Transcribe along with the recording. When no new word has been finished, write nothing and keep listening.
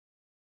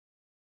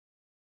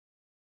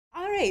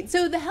right,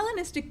 so the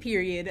Hellenistic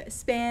period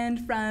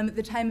spanned from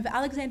the time of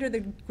Alexander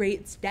the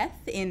Great's death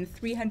in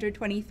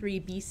 323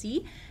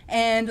 BC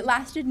and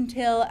lasted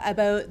until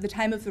about the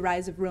time of the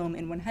rise of Rome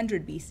in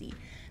 100 BC.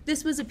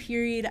 This was a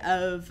period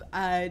of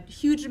a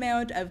huge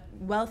amount of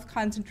wealth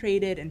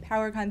concentrated and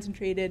power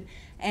concentrated,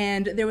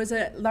 and there was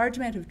a large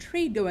amount of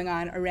trade going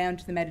on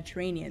around the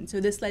Mediterranean. So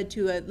this led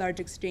to a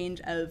large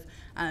exchange of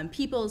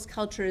peoples,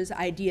 cultures,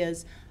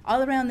 ideas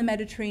all around the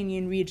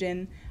Mediterranean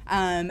region,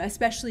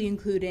 especially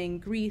including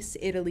Greece,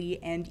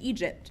 Italy, and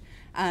Egypt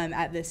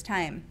at this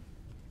time.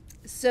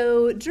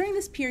 So during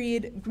this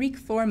period, Greek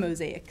floor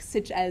mosaics,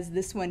 such as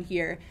this one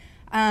here,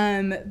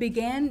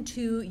 began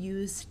to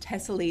use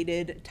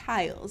tessellated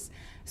tiles.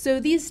 So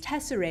these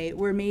tesserae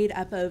were made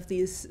up of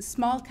these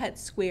small cut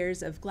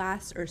squares of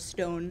glass or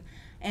stone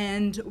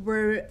and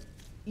were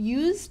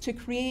used to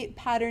create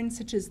patterns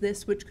such as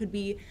this, which could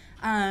be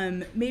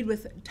made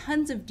with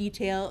tons of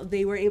detail.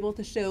 They were able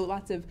to show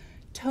lots of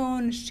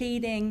tone,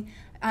 shading,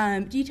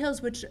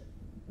 details which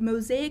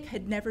mosaic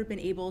had never been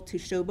able to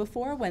show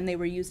before when they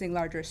were using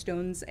larger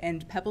stones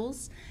and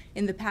pebbles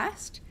in the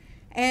past.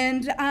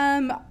 And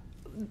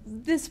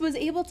this was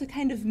able to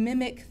kind of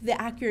mimic the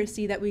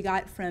accuracy that we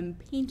got from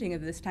painting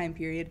of this time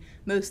period,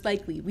 most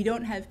likely. We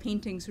don't have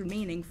paintings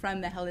remaining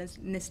from the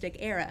Hellenistic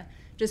era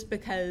just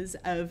because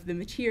of the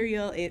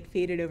material. It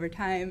faded over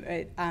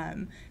time.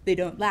 They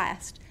don't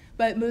last.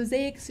 But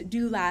mosaics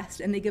do last,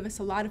 and they give us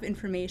a lot of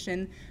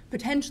information,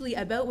 potentially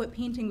about what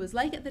painting was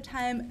like at the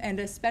time, and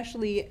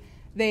especially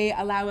they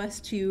allow us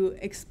to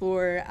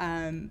explore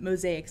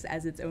mosaics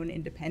as its own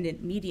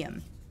independent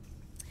medium.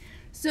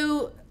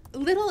 So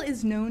little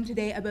is known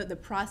today about the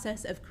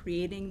process of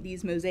creating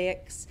these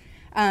mosaics,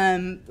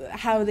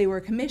 how they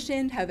were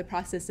commissioned, how the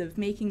process of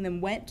making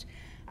them went.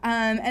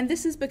 And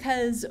this is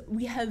because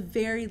we have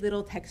very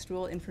little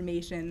textual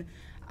information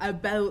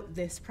about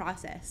this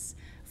process.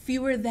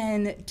 Fewer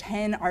than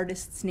 10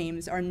 artists'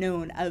 names are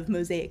known of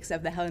mosaics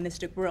of the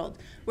Hellenistic world,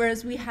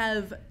 whereas we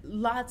have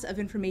lots of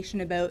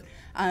information about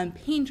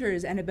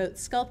painters and about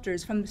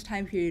sculptors from this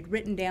time period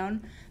written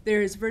down.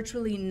 There's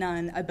virtually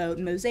none about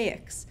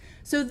mosaics.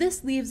 So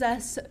this leaves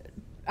us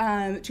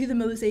to the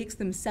mosaics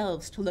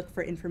themselves to look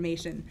for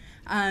information.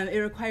 It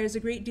requires a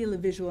great deal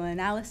of visual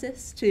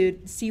analysis to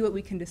see what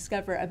we can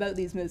discover about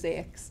these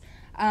mosaics.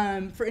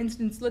 For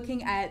instance,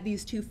 looking at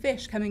these two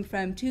fish coming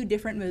from two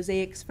different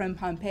mosaics from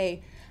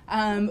Pompeii,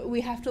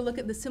 we have to look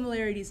at the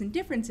similarities and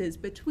differences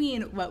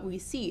between what we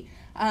see.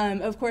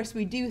 Of course,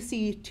 we do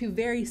see two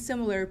very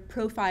similar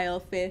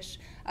profile fish,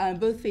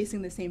 both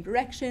facing the same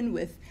direction,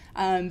 with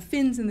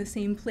fins in the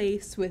same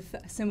place, with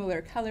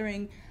similar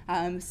coloring,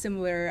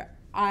 similar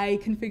eye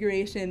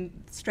configuration,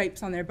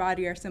 stripes on their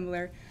body are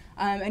similar,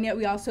 and yet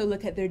we also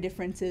look at their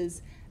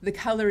differences. The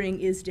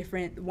coloring is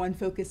different. One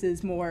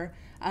focuses more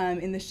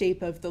in the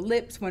shape of the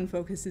lips, one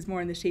focuses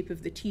more in the shape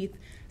of the teeth.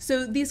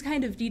 So these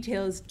kind of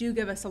details do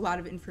give us a lot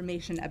of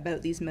information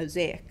about these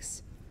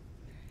mosaics.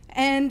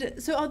 And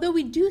so although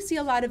we do see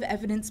a lot of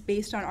evidence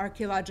based on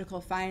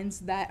archaeological finds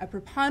that a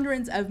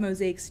preponderance of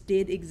mosaics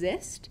did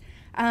exist,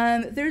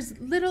 there's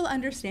little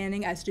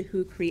understanding as to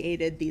who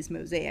created these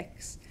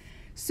mosaics.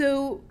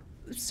 So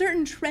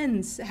certain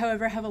trends,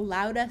 however, have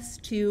allowed us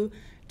to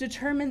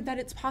determine that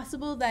it's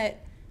possible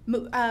that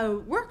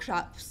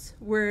workshops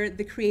were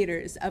the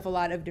creators of a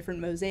lot of different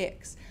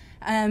mosaics.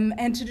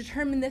 And to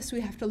determine this,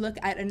 we have to look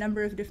at a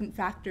number of different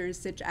factors,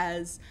 such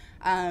as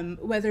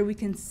whether we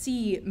can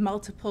see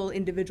multiple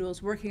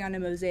individuals working on a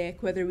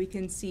mosaic, whether we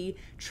can see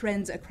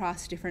trends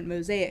across different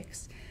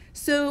mosaics.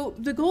 So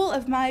the goal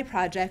of my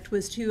project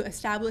was to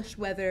establish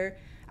whether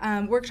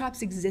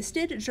workshops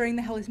existed during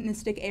the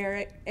Hellenistic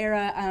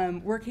era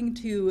working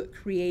to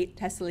create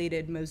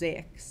tessellated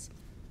mosaics.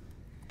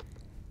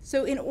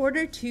 So in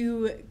order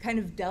to kind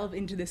of delve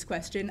into this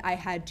question, I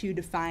had to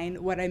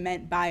define what I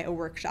meant by a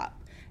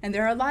workshop. And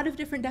there are a lot of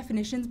different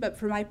definitions, but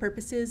for my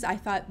purposes, I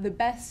thought the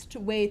best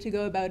way to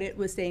go about it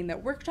was saying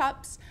that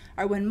workshops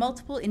are when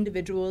multiple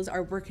individuals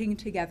are working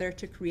together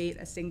to create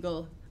a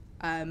single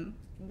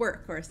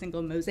work or a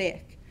single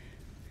mosaic.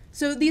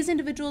 So these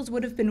individuals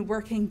would have been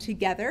working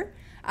together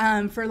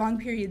for long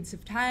periods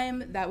of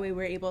time. That way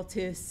we're able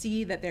to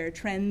see that there are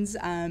trends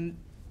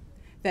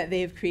that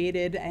they've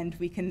created, and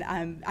we can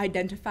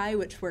identify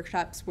which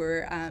workshops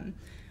were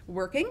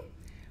working.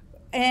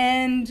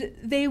 And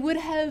they would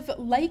have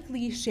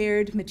likely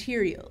shared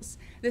materials.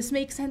 This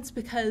makes sense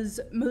because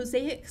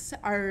mosaics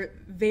are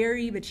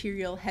very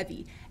material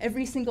heavy.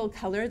 Every single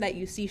color that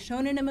you see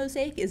shown in a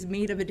mosaic is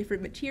made of a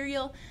different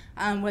material,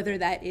 whether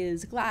that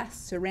is glass,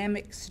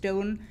 ceramic,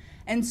 stone.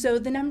 And so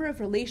the number of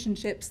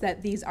relationships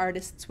that these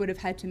artists would have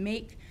had to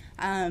make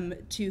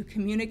to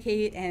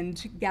communicate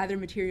and gather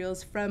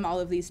materials from all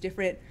of these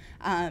different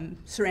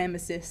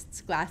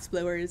ceramicists, glass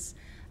blowers,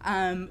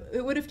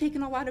 it would have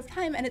taken a lot of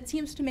time, and it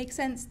seems to make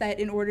sense that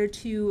in order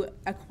to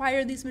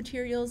acquire these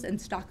materials and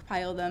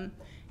stockpile them,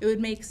 it would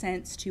make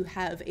sense to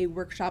have a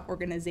workshop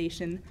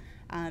organization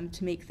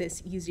to make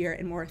this easier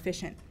and more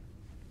efficient.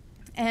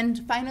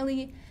 And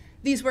finally,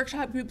 these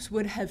workshop groups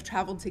would have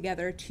traveled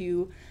together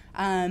to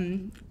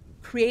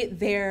create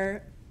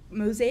their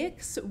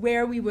mosaics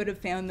where we would have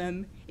found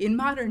them in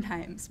modern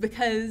times,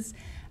 because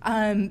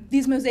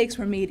these mosaics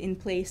were made in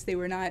place. They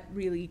were not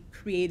really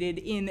created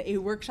in a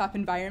workshop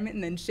environment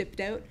and then shipped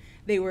out.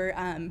 They were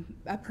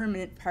a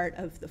permanent part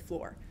of the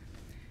floor.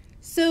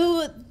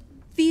 So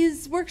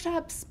these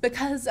workshops,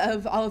 because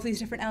of all of these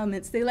different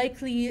elements, they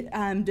likely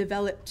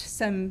developed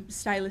some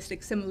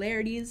stylistic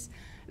similarities.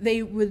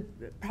 They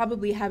would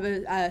probably have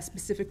a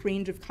specific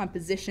range of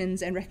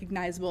compositions and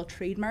recognizable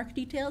trademark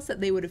details that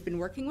they would have been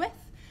working with.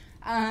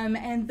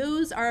 And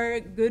those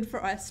are good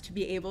for us to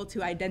be able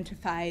to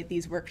identify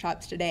these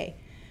workshops today.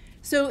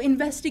 So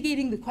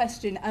investigating the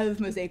question of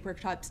mosaic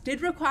workshops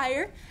did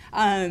require,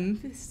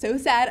 so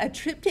sad, a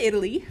trip to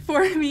Italy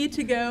for me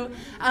to go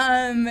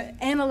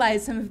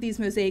analyze some of these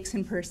mosaics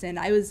in person.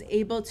 I was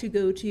able to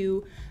go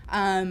to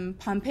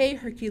Pompeii,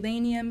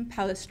 Herculaneum,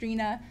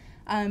 Palestrina,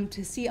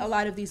 to see a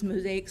lot of these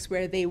mosaics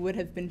where they would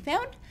have been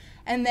found,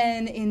 and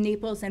then in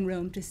Naples and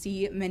Rome to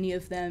see many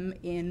of them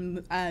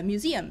in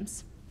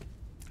museums.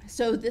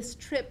 So this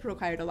trip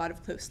required a lot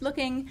of close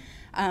looking,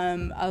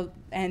 and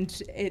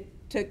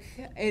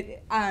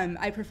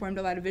I performed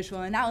a lot of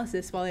visual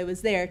analysis while I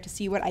was there to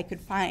see what I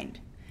could find.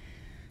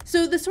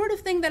 So the sort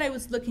of thing that I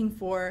was looking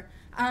for,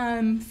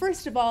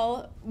 first of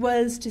all,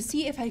 was to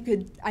see if I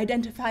could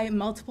identify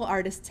multiple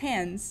artists'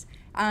 hands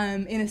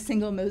in a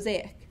single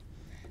mosaic.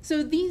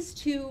 So these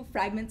two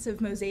fragments of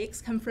mosaics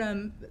come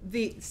from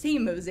the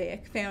same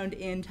mosaic found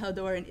in Tel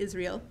Dor in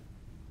Israel.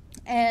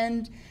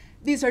 And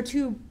these are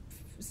two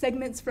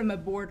segments from a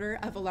border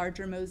of a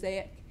larger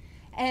mosaic.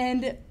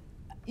 And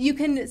you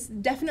can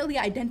definitely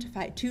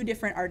identify two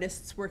different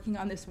artists working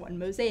on this one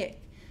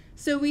mosaic.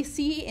 So we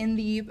see in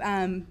the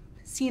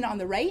scene on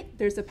the right,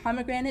 there's a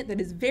pomegranate that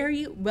is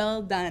very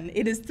well done.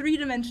 It is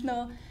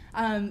three-dimensional.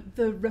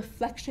 The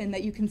reflection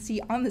that you can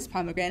see on this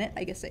pomegranate,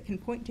 I guess I can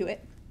point to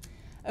it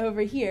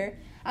over here,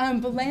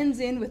 blends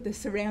in with the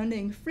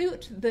surrounding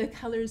fruit. The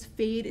colors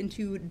fade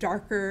into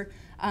darker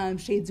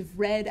shades of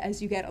red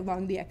as you get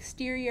along the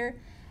exterior,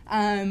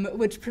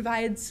 which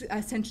provides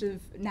a sense of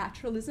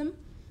naturalism.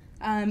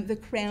 The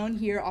crown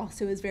here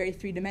also is very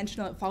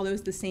three-dimensional. It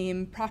follows the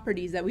same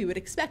properties that we would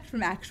expect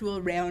from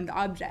actual round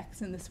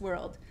objects in this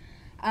world.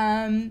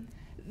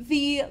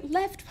 The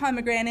left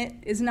pomegranate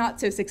is not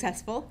so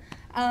successful.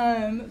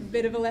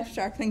 Bit of a left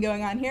shark thing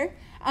going on here.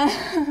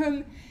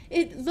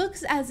 It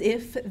looks as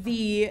if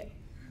the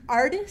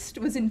artist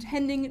was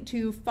intending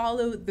to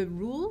follow the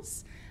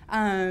rules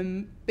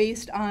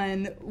based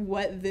on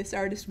what this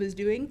artist was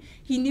doing.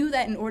 He knew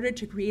that in order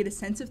to create a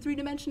sense of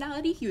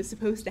three-dimensionality, he was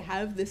supposed to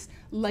have this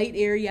light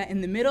area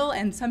in the middle,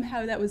 and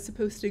somehow that was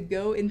supposed to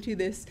go into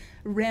this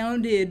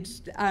rounded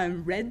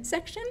red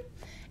section.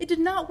 It did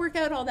not work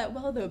out all that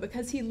well, though,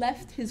 because he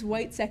left his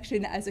white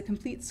section as a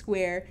complete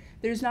square.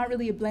 There's not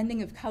really a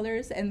blending of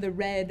colors, and the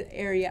red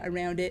area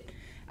around it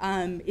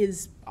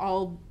is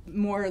all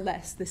more or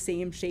less the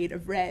same shade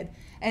of red.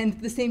 And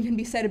the same can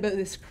be said about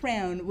this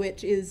crown,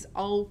 which is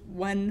all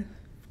one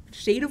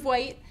shade of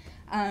white.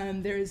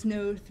 There is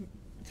no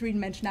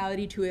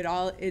three-dimensionality to it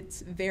all.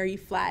 It's very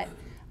flat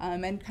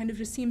and kind of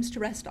just seems to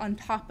rest on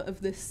top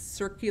of this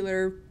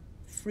circular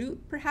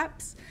fruit,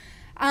 perhaps.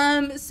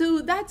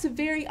 So that's a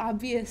very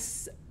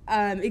obvious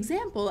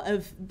example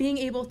of being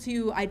able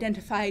to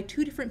identify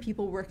two different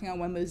people working on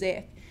one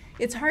mosaic.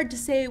 It's hard to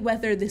say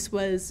whether this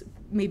was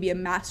maybe a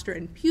master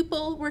and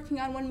pupil working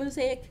on one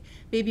mosaic.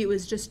 Maybe it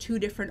was just two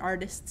different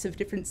artists of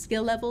different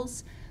skill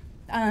levels.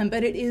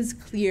 But it is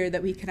clear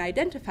that we can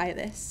identify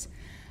this.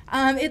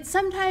 It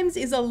sometimes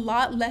is a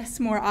lot less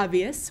more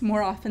obvious,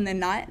 more often than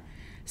not.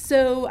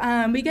 So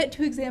we get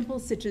two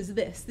examples such as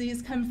this.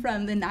 These come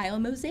from the Nile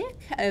mosaic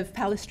of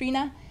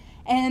Palestrina.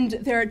 And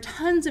there are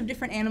tons of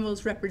different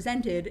animals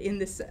represented in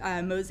this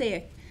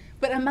mosaic.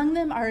 But among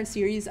them are a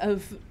series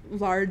of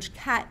large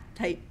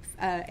cat-type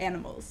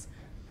animals.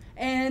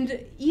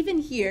 And even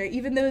here,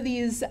 even though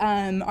these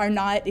are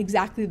not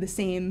exactly the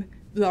same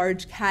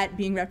large cat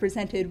being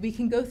represented, we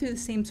can go through the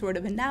same sort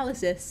of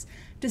analysis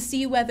to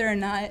see whether or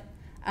not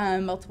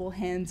multiple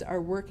hands are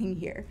working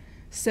here.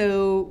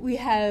 So we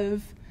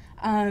have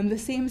the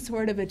same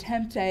sort of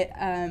attempt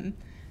at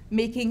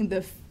making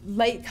the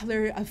light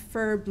color of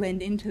fur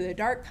blend into the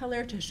dark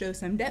color to show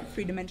some depth,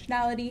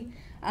 three-dimensionality.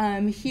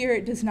 Here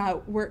it does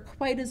not work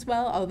quite as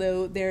well,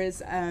 although there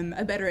is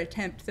a better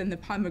attempt than the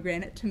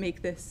pomegranate to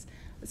make this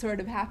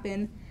sort of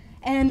happen.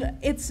 And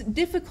it's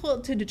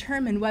difficult to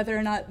determine whether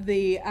or not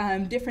the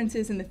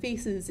differences in the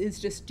faces is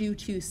just due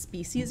to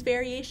species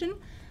variation,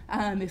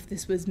 if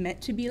this was meant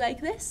to be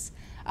like this,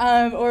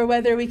 or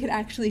whether we could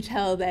actually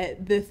tell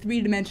that the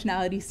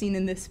three-dimensionality seen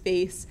in this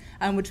face,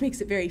 which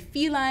makes it very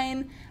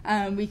feline,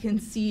 we can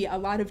see a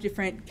lot of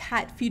different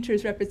cat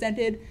features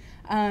represented.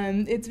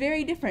 It's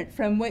very different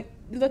from what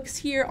looks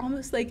here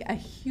almost like a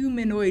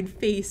humanoid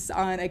face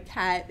on a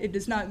cat. It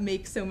does not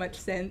make so much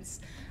sense.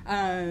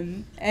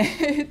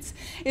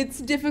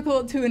 It's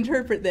difficult to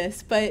interpret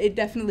this, but it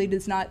definitely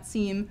does not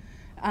seem,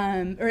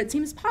 or it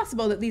seems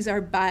possible that these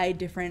are by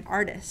different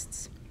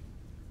artists.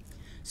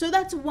 So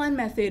that's one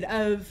method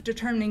of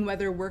determining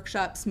whether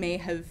workshops may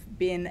have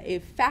been a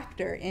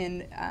factor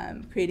in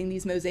creating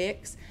these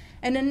mosaics.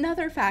 And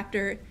another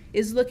factor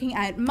is looking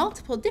at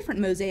multiple different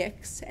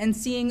mosaics and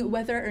seeing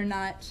whether or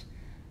not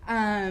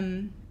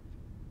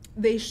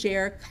they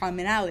share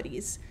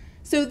commonalities.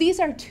 So these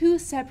are two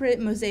separate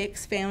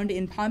mosaics found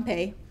in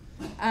Pompeii.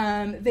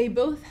 They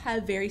both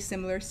have very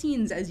similar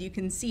scenes, as you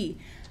can see.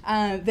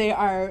 They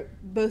are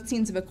both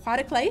scenes of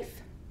aquatic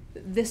life.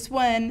 This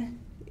one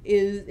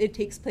it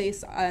takes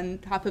place on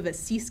top of a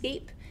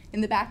seascape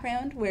in the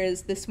background,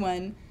 whereas this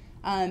one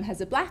has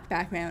a black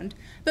background.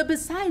 But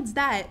besides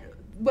that,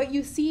 what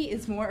you see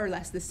is more or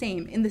less the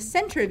same. In the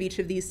center of each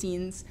of these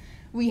scenes,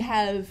 we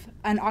have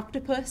an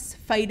octopus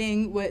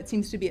fighting what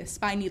seems to be a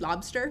spiny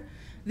lobster.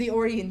 The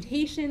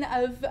orientation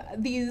of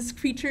these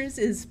creatures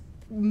is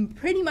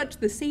pretty much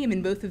the same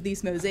in both of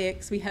these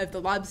mosaics. We have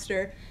the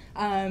lobster,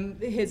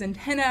 his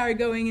antennae are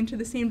going into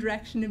the same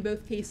direction in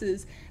both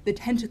cases. The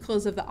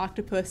tentacles of the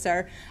octopus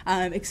are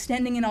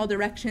extending in all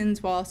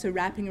directions while also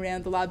wrapping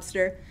around the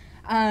lobster.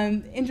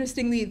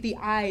 Interestingly, the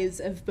eyes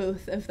of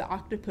both of the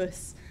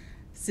octopuses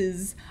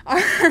are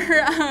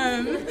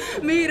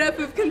made up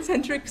of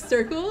concentric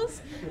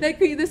circles that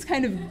create this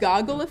kind of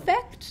goggle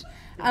effect.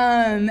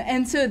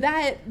 And so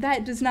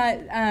that does not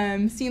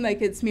seem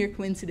like it's mere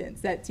coincidence.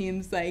 That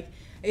seems like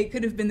it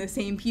could have been the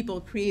same people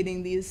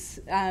creating these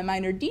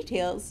minor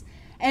details.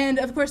 And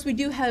of course, we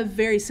do have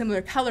very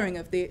similar coloring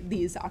of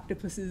these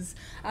octopuses,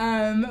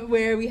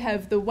 where we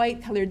have the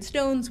white-colored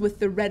stones with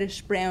the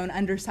reddish-brown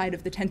underside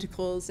of the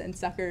tentacles and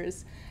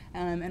suckers,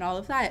 and all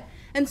of that.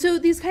 And so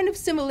these kind of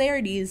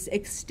similarities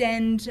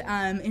extend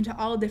into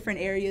all different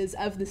areas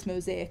of this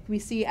mosaic. We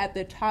see at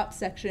the top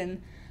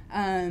section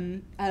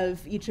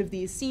of each of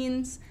these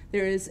scenes,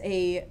 there is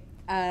a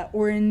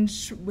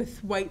orange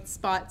with white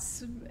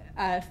spots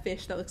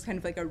fish that looks kind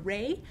of like a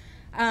ray.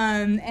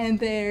 And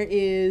there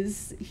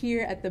is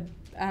here at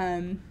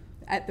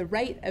the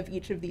right of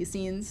each of these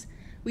scenes,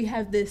 we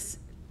have this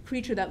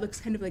creature that looks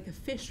kind of like a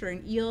fish or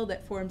an eel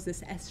that forms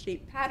this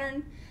S-shaped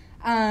pattern.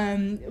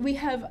 We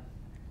have,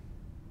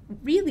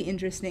 really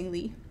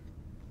interestingly,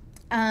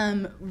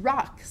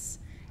 rocks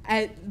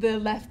at the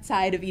left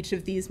side of each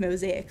of these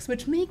mosaics,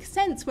 which makes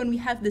sense when we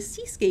have the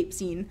seascape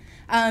scene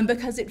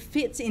because it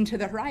fits into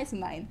the horizon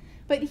line.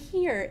 But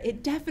here,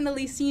 it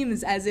definitely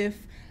seems as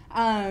if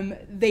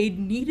they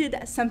needed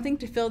something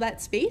to fill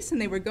that space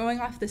and they were going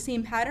off the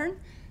same pattern.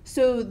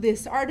 So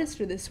this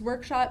artist or this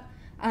workshop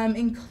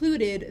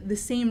included the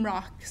same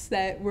rocks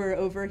that were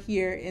over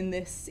here in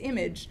this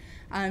image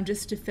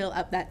just to fill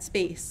up that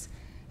space.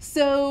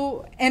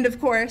 So, and of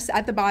course,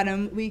 at the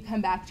bottom, we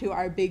come back to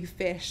our big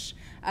fish,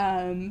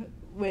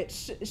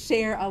 which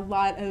share a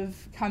lot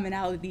of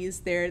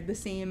commonalities. They're the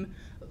same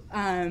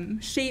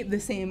shape,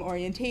 the same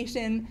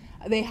orientation.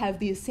 They have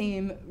these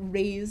same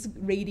rays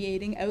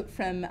radiating out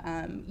from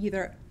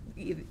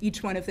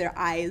each one of their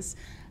eyes.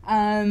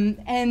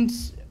 And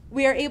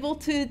we are able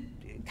to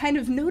kind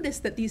of notice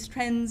that these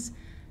trends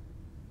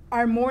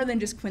are more than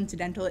just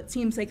coincidental. It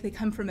seems like they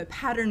come from a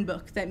pattern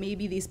book that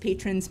maybe these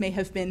patrons may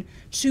have been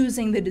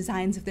choosing the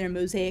designs of their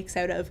mosaics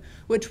out of,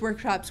 which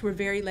workshops were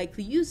very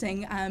likely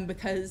using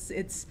because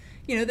it's,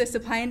 the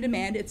supply and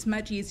demand. It's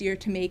much easier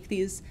to make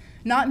these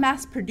not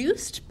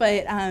mass-produced,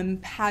 but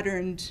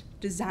patterned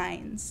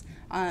designs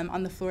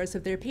on the floors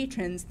of their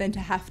patrons than to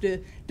have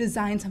to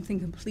design something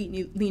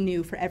completely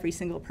new for every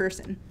single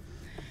person.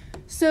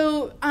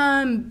 So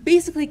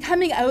basically,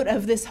 coming out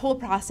of this whole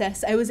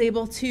process, I was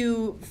able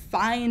to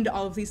find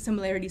all of these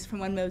similarities from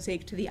one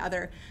mosaic to the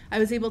other. I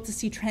was able to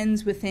see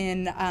trends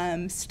within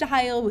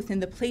style, within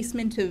the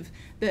placement of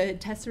the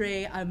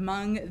tesserae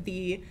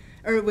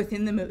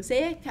within the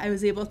mosaic. I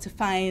was able to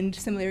find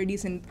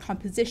similarities in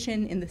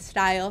composition, in the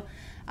style,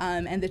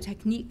 and the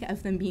technique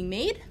of them being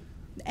made.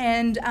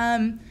 And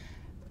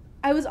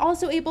I was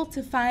also able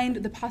to find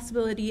the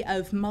possibility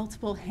of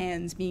multiple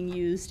hands being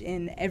used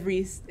in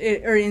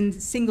in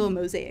single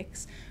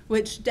mosaics,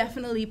 which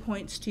definitely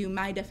points to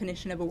my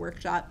definition of a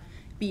workshop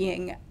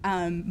being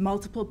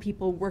multiple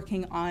people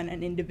working on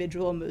an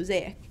individual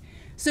mosaic.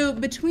 So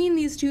between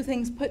these two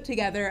things put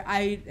together,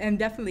 I am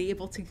definitely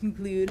able to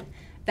conclude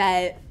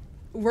that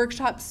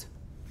workshops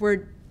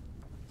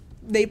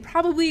they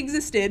probably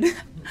existed,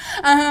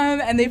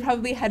 and they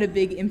probably had a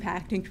big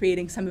impact in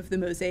creating some of the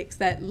mosaics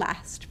that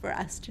last for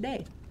us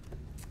today.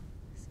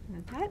 So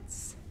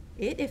that's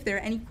it. If there are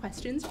any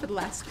questions for the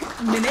last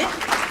minute.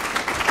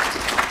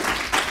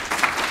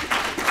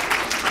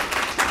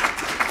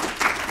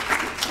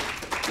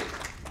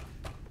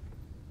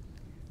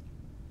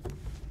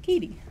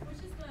 Katie. Which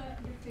is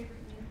your favorite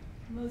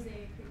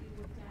mosaic that you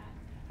looked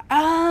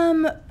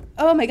at?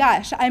 Oh my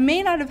gosh, I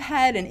may not have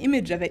had an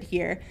image of it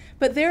here,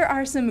 but there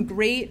are some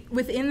great,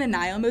 within the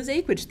Nile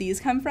mosaic, which these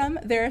come from,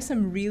 there are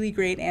some really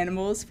great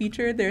animals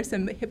featured. There are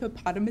some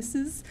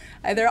hippopotamuses.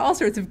 There are all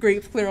sorts of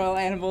great plural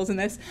animals in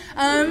this.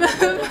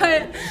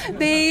 But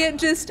they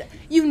just,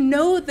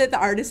 that the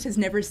artist has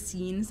never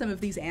seen some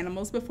of these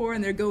animals before,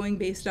 and they're going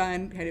based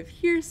on kind of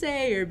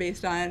hearsay or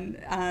based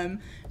on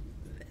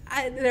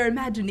their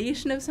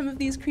imagination of some of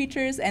these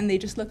creatures, and they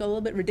just look a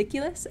little bit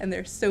ridiculous, and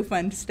they're so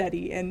fun to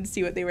study and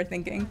see what they were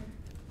thinking.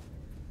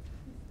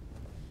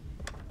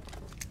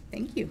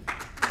 Thank you.